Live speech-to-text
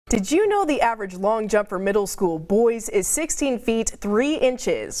Did you know the average long jump for middle school boys is 16 feet 3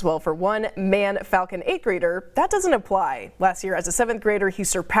 inches? Well, for one man Falcon 8th grader, that doesn't apply. Last year, as a 7th grader, he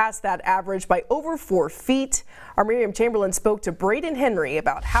surpassed that average by over 4 feet. Our Miriam Chamberlain spoke to Brayden Henry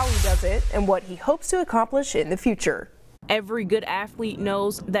about how he does it and what he hopes to accomplish in the future. Every good athlete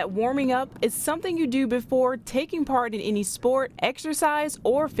knows that warming up is something you do before taking part in any sport, exercise,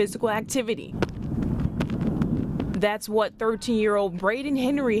 or physical activity. That's what 13-year-old Brayden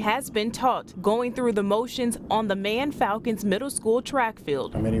Henry has been taught, going through the motions on the Man Falcons middle school track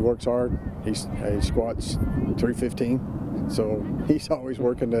field. I mean, he works hard. He squats 315, so he's always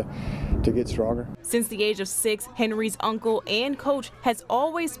working to get stronger. Since the age of 6, Henry's uncle and coach has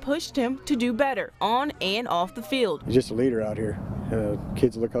always pushed him to do better on and off the field. He's just a leader out here.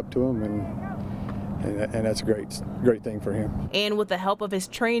 Kids look up to him, and that's a great thing for him. And with the help of his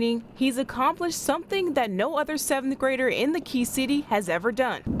training, he's accomplished something that no other 7th grader in the Key City has ever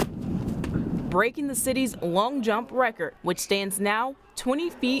done, breaking the city's long jump record, which stands now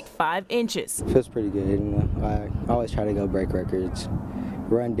 20 feet 5 inches. Feels pretty good. You know, I always try to go break records.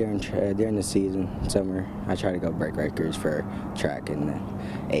 Run during the season, summer. I try to go break records for track and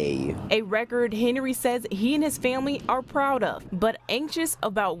AAU. A record Henry says he and his family are proud of, but anxious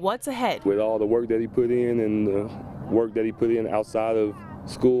about what's ahead. With all the work that he put in and the work that he put in outside of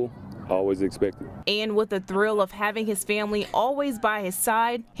school, I always expected. And with the thrill of having his family always by his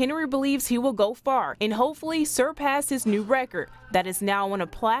side, Henry believes he will go far and hopefully surpass his new record that is now on a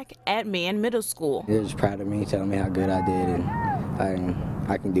plaque at Man Middle School. They're just proud of me, telling me how good I did, and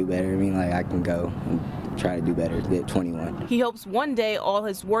I can do better. I mean, like, I can go and try to do better at 21. He hopes one day all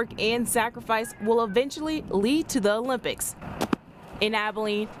his work and sacrifice will eventually lead to the Olympics. In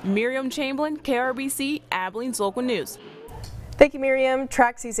Abilene, Miriam Chamberlain, KRBC, Abilene's local news. Thank you, Miriam.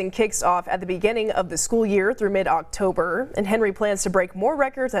 Track season kicks off at the beginning of the school year through mid-October, and Henry plans to break more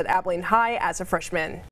records at Abilene High as a freshman.